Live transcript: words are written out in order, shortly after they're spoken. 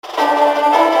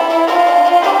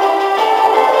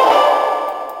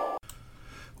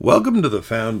Welcome to the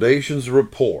Foundation's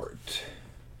Report.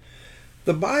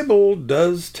 The Bible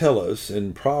does tell us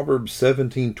in Proverbs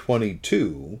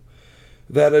 17:22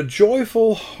 that a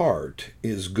joyful heart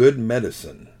is good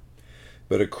medicine,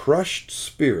 but a crushed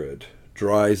spirit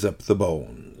dries up the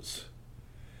bones.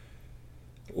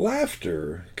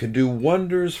 Laughter can do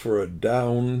wonders for a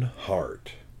down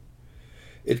heart.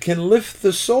 It can lift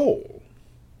the soul.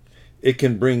 It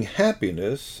can bring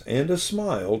happiness and a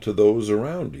smile to those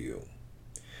around you.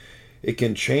 It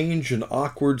can change an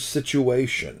awkward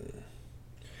situation.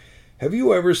 Have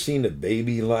you ever seen a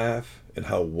baby laugh and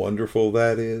how wonderful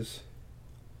that is?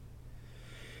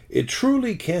 It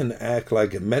truly can act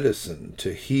like a medicine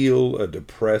to heal a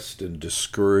depressed and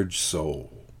discouraged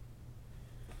soul.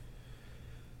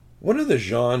 One of the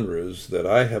genres that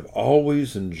I have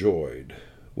always enjoyed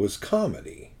was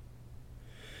comedy.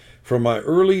 From my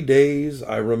early days,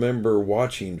 I remember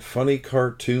watching funny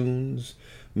cartoons,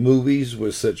 movies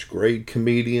with such great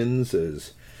comedians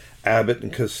as Abbott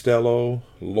and Costello,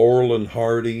 Laurel and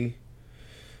Hardy.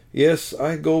 Yes,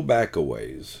 I go back a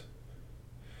ways.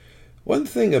 One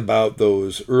thing about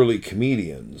those early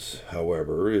comedians,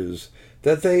 however, is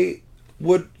that they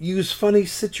would use funny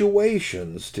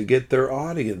situations to get their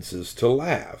audiences to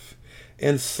laugh,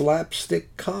 and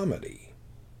slapstick comedy.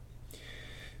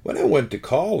 When I went to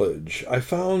college, I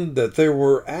found that there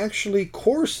were actually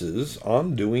courses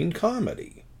on doing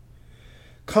comedy.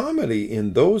 Comedy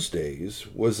in those days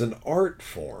was an art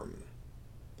form.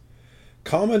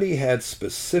 Comedy had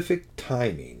specific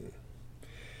timing.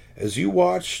 As you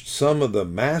watched some of the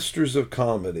masters of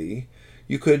comedy,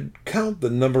 you could count the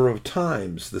number of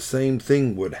times the same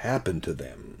thing would happen to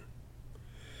them.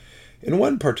 In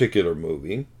one particular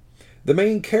movie, the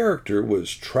main character was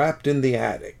trapped in the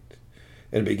attic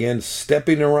and began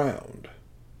stepping around.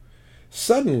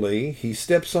 Suddenly, he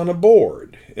steps on a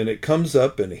board, and it comes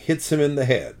up and hits him in the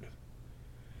head.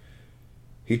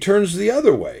 He turns the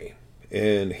other way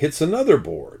and hits another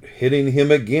board, hitting him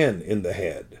again in the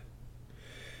head.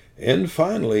 And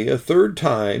finally, a third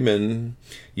time, and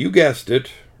you guessed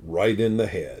it, right in the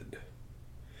head.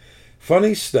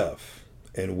 Funny stuff,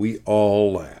 and we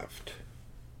all laughed.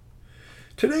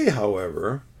 Today,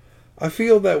 however, I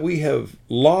feel that we have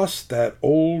lost that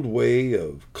old way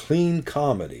of clean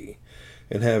comedy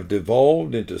and have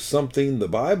devolved into something the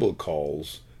Bible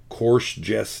calls coarse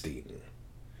jesting.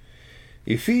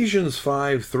 Ephesians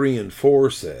 5:3 and 4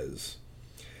 says,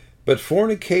 "But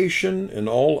fornication and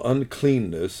all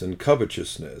uncleanness and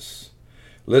covetousness,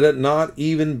 let it not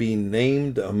even be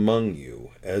named among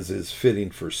you, as is fitting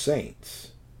for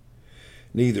saints.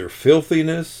 Neither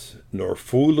filthiness, nor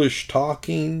foolish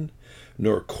talking,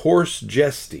 nor coarse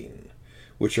jesting,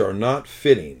 which are not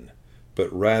fitting,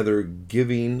 but rather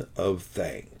giving of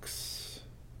thanks."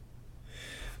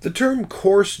 The term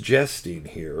coarse jesting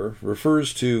here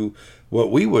refers to what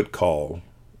we would call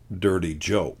dirty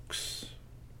jokes.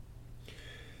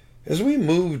 As we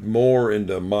moved more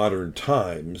into modern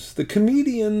times, the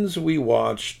comedians we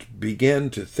watched began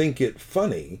to think it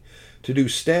funny to do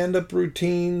stand-up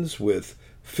routines with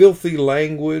filthy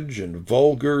language and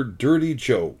vulgar, dirty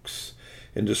jokes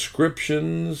and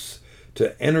descriptions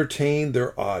to entertain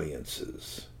their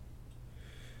audiences.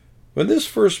 When this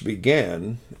first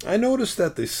began, I noticed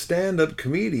that the stand-up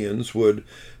comedians would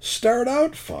start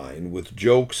out fine with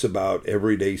jokes about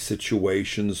everyday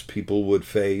situations people would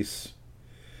face.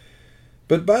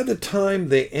 But by the time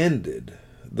they ended,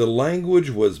 the language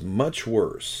was much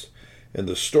worse, and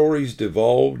the stories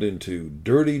devolved into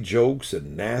dirty jokes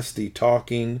and nasty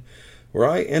talking, where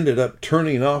I ended up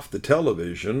turning off the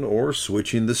television or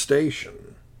switching the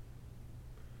station.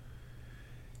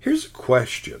 Here's a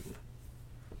question.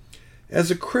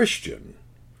 As a Christian,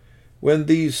 when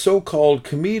these so-called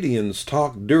comedians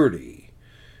talk dirty,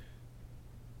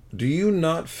 do you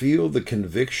not feel the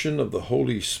conviction of the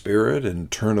Holy Spirit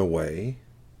and turn away?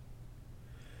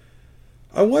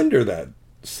 I wonder that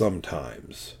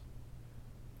sometimes.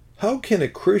 How can a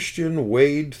Christian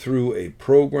wade through a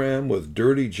program with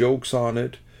dirty jokes on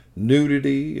it,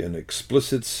 nudity and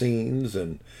explicit scenes,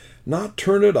 and not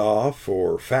turn it off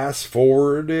or fast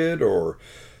forward it or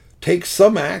take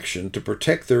some action to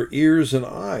protect their ears and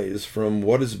eyes from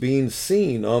what is being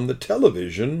seen on the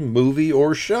television, movie,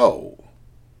 or show?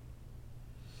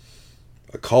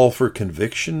 A call for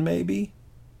conviction, maybe?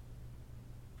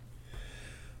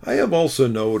 I have also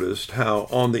noticed how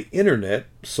on the internet,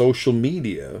 social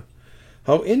media,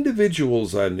 how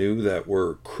individuals I knew that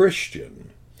were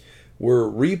Christian were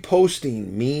reposting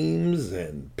memes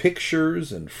and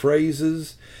pictures and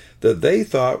phrases that they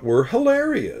thought were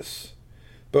hilarious,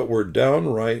 but were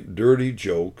downright dirty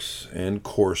jokes and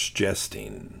coarse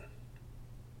jesting.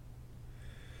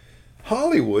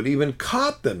 Hollywood even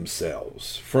caught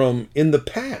themselves from in the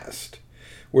past,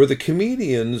 where the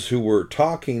comedians who were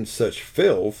talking such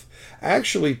filth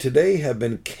actually today have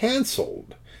been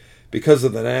canceled because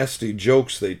of the nasty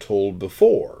jokes they told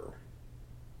before.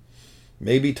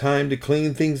 Maybe time to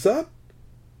clean things up?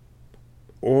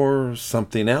 Or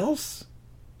something else?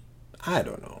 I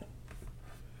don't know.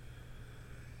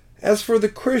 As for the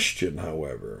Christian,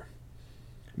 however,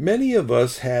 many of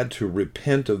us had to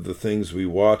repent of the things we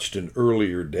watched in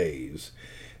earlier days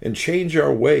and change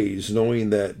our ways, knowing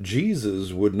that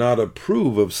Jesus would not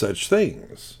approve of such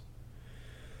things.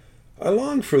 I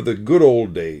long for the good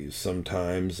old days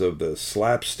sometimes of the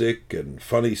slapstick and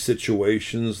funny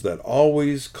situations that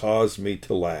always caused me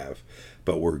to laugh,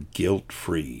 but were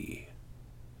guilt-free.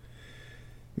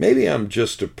 Maybe I'm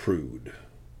just a prude,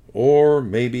 or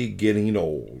maybe getting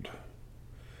old.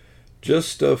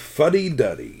 Just a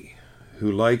fuddy-duddy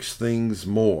who likes things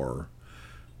more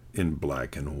in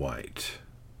black and white.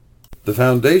 The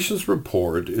Foundation's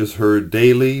report is heard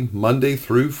daily, Monday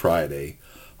through Friday,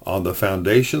 on the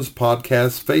Foundation's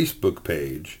podcast Facebook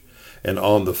page and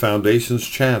on the Foundation's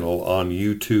channel on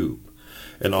YouTube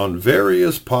and on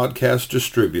various podcast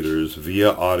distributors via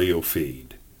audio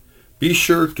feed. Be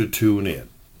sure to tune in.